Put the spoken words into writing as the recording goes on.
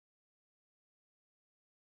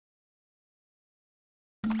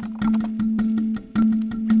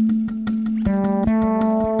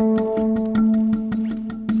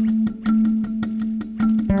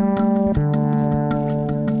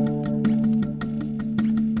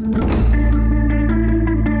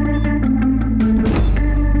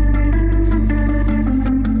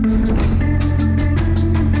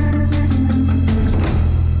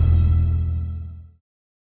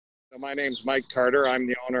name's Mike Carter. I'm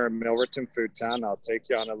the owner of Milverton Foodtown. I'll take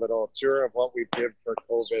you on a little tour of what we did for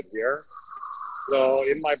COVID here. So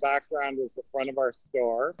in my background is the front of our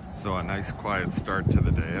store. So a nice quiet start to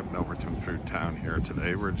the day at Milverton Foodtown here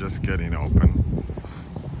today. We're just getting open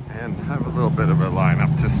and have a little bit of a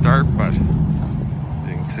lineup to start, but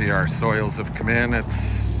you can see our soils have come in.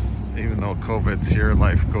 Even though COVID's here,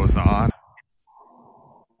 life goes on.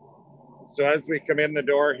 So as we come in the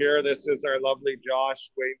door here, this is our lovely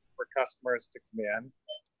Josh waiting for customers to come in,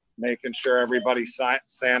 making sure everybody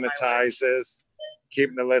sanitizes,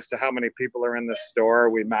 keeping the list of how many people are in the store.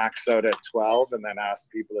 We max out at 12 and then ask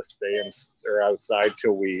people to stay in or outside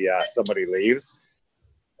till somebody leaves.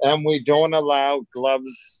 And we don't allow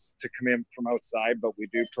gloves to come in from outside, but we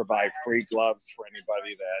do provide free gloves for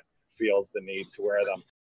anybody that feels the need to wear them.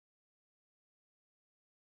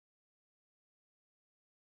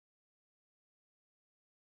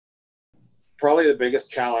 Probably the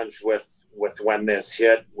biggest challenge with when this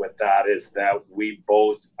hit with that is that we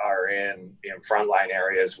both are in frontline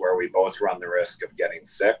areas where we both run the risk of getting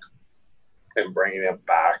sick and bringing it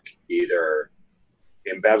back. Either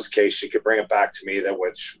in Bev's case, she could bring it back to me,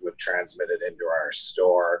 which would transmit it into our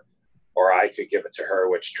store, or I could give it to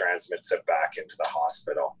her, which transmits it back into the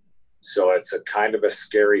hospital. So it's a kind of a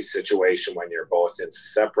scary situation when you're both in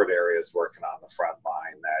separate areas working on the front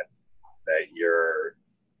line, that you're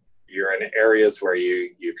in areas where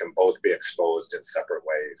you can both be exposed in separate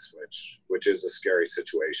ways, which is a scary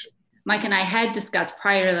situation. Mike and I had discussed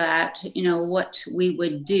prior to that, what we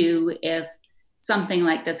would do if something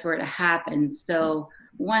like this were to happen. So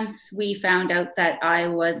once we found out that I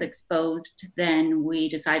was exposed, then we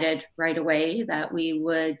decided right away that we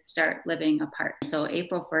would start living apart. So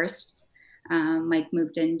April 1st, Mike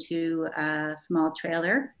moved into a small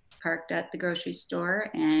trailer parked at the grocery store,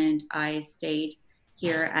 and I stayed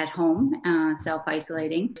here at home,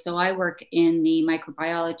 self-isolating. So I work in the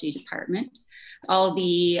microbiology department. All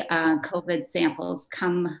the COVID samples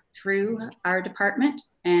come through our department,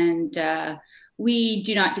 and we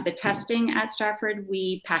do not do the testing at Stratford.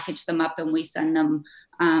 We package them up and we send them.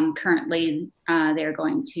 Currently, they're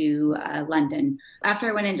going to London. After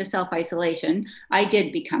I went into self-isolation, I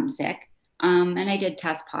did become sick, and I did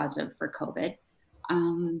test positive for COVID.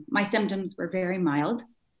 My symptoms were very mild.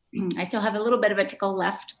 I still have a little bit of a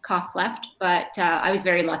cough left, but I was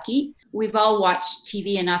very lucky. We've all watched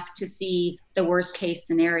TV enough to see the worst case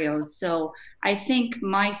scenarios. So I think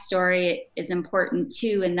my story is important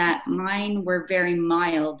too, in that mine were very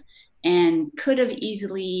mild and could have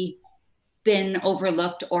easily been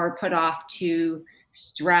overlooked or put off to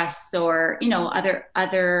stress or,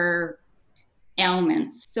 other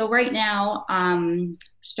ailments. So right now,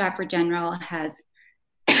 Stratford General has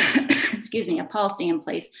a policy in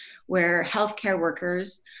place where healthcare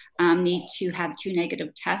workers need to have 2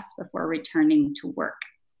 negative tests before returning to work.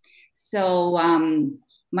 So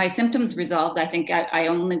my symptoms resolved. I think I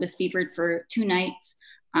only was fevered for 2 nights.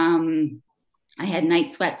 I had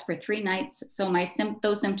night sweats for 3 nights. So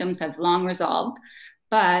those symptoms have long resolved,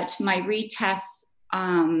 but my retests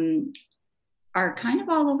are kind of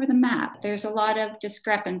all over the map. There's a lot of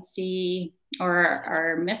discrepancy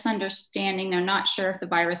or misunderstanding. They're not sure if the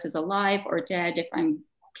virus is alive or dead, if I'm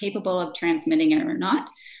capable of transmitting it or not.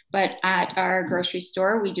 But at our grocery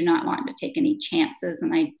store, we do not want to take any chances.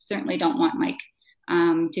 And I certainly don't want Mike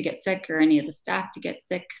to get sick or any of the staff to get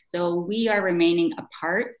sick. So we are remaining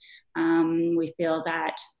apart. We feel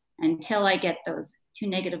that until I get those 2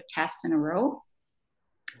 negative tests in a row,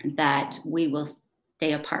 that we will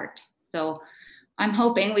stay apart. So I'm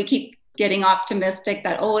hoping, we keep getting optimistic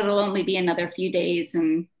that, it'll only be another few days.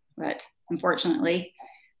 But unfortunately,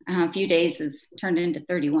 a few days has turned into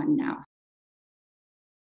 31 now.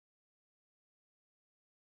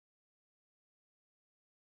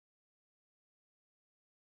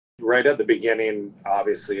 Right at the beginning,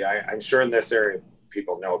 obviously, I'm sure in this area,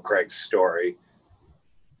 people know Craig's story.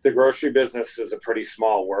 The grocery business is a pretty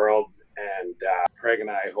small world, and Craig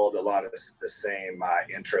and I hold a lot of the same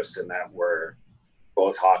interests in that we're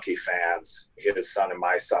both hockey fans. His son and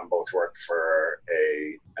my son both work for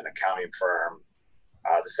an accounting firm,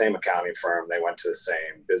 the same accounting firm. They went to the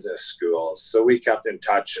same business schools. So we kept in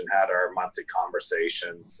touch and had our monthly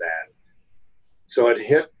conversations. And so it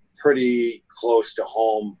hit pretty close to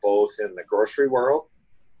home, both in the grocery world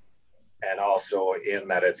and also in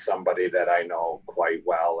that it's somebody that I know quite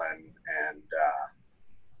well. And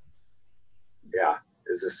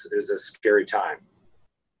is a scary time.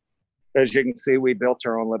 As you can see, we built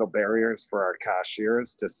our own little barriers for our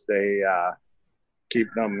cashiers to keep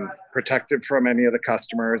them protected from any of the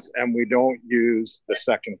customers. And we don't use the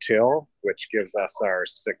second till, which gives us our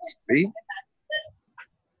 6 feet.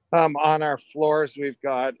 On our floors, we've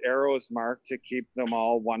got arrows marked to keep them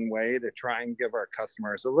all one way to try and give our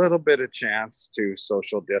customers a little bit of chance to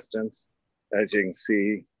social distance. As you can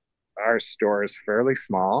see, our store is fairly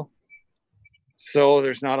small. So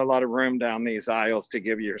there's not a lot of room down these aisles to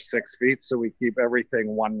give you your 6 feet. So we keep everything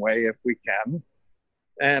one way if we can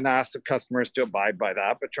and ask the customers to abide by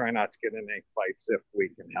that, but try not to get in any fights if we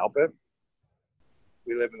can help it.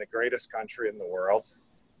 We live in the greatest country in the world.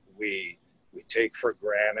 We take for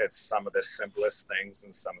granted some of the simplest things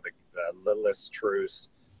and some of the littlest truths.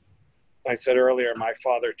 I said earlier, my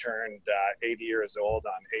father turned 80 years old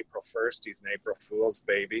on April 1st. He's an April Fool's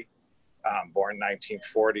baby, born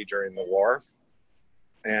 1940 during the war.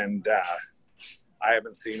 And I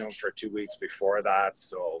haven't seen him for 2 weeks before that.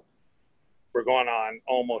 So we're going on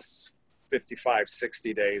almost 55,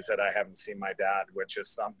 60 days that I haven't seen my dad, which is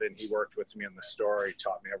something he worked with me in the store. He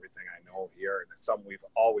taught me everything I know here. And it's something we've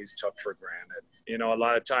always took for granted. You know, a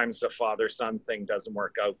lot of times the father-son thing doesn't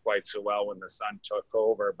work out quite so well when the son took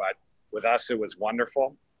over, but with us, it was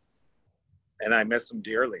wonderful. And I miss him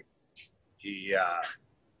dearly. He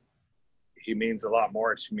means a lot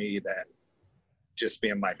more to me than just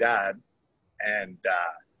being my dad. And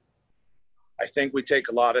I think we take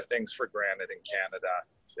a lot of things for granted in Canada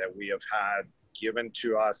that we have had given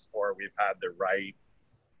to us, or we've had the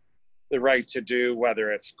right to do,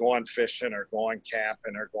 whether it's going fishing or going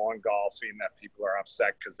camping or going golfing, that people are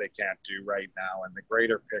upset because they can't do right now. And the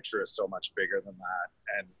greater picture is so much bigger than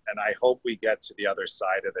that. And I hope we get to the other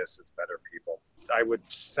side of this as better people. I would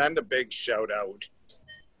send a big shout out.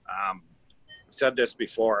 I've said this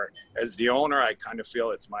before, as the owner, I kind of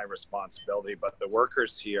feel it's my responsibility, but the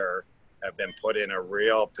workers here have been put in a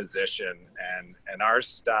real position, and our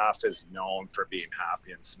staff is known for being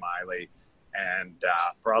happy and smiley. And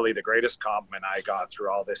probably the greatest compliment I got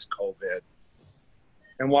through all this COVID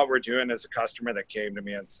and what we're doing is a customer that came to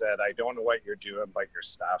me and said, I don't know what you're doing, but your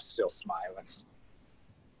staff's still smiling.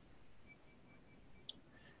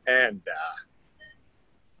 And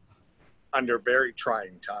under very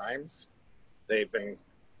trying times, they've been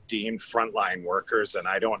deemed frontline workers, and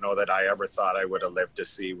I don't know that I ever thought I would have lived to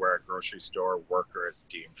see where a grocery store worker is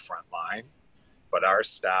deemed frontline. But our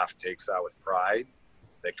staff takes that with pride.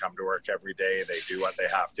 They come to work every day. They do what they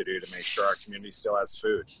have to do to make sure our community still has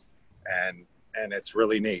food. And it's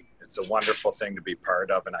really neat. It's a wonderful thing to be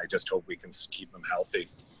part of, and I just hope we can keep them healthy.